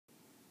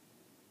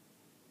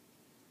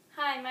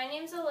my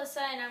name's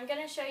Alyssa and I'm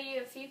going to show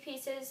you a few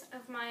pieces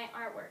of my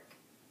artwork.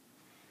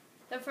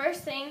 The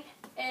first thing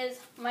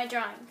is my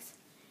drawings.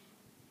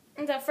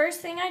 The first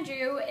thing I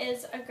drew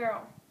is a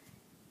girl.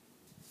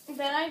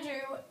 Then I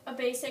drew a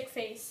basic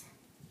face.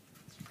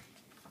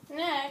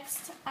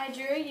 Next, I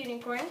drew a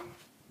unicorn.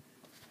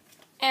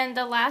 And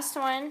the last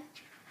one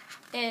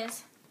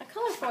is a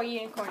colorful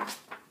unicorn.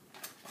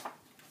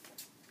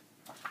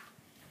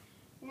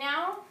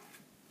 Now,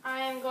 I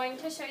am going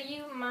to show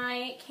you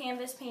my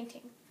canvas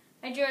painting.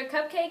 I drew a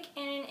cupcake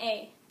and an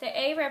A. The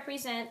A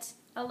represents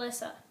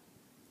Alyssa.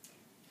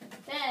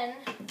 Then,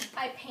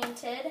 I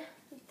painted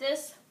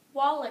this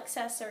wall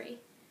accessory.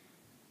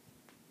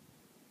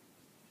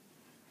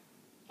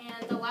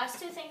 And the last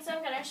two things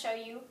I'm going to show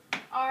you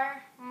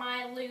are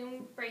my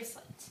loom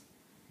bracelets.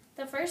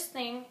 The first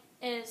thing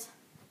is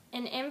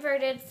an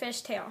inverted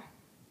fishtail.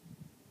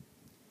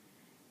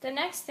 The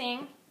next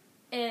thing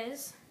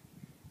is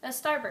a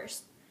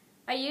starburst.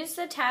 I used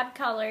the tab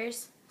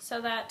colors so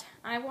that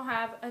I will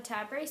have a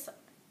tab bracelet.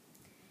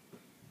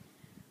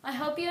 I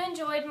hope you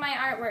enjoyed my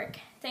artwork.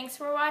 Thanks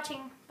for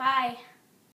watching. Bye.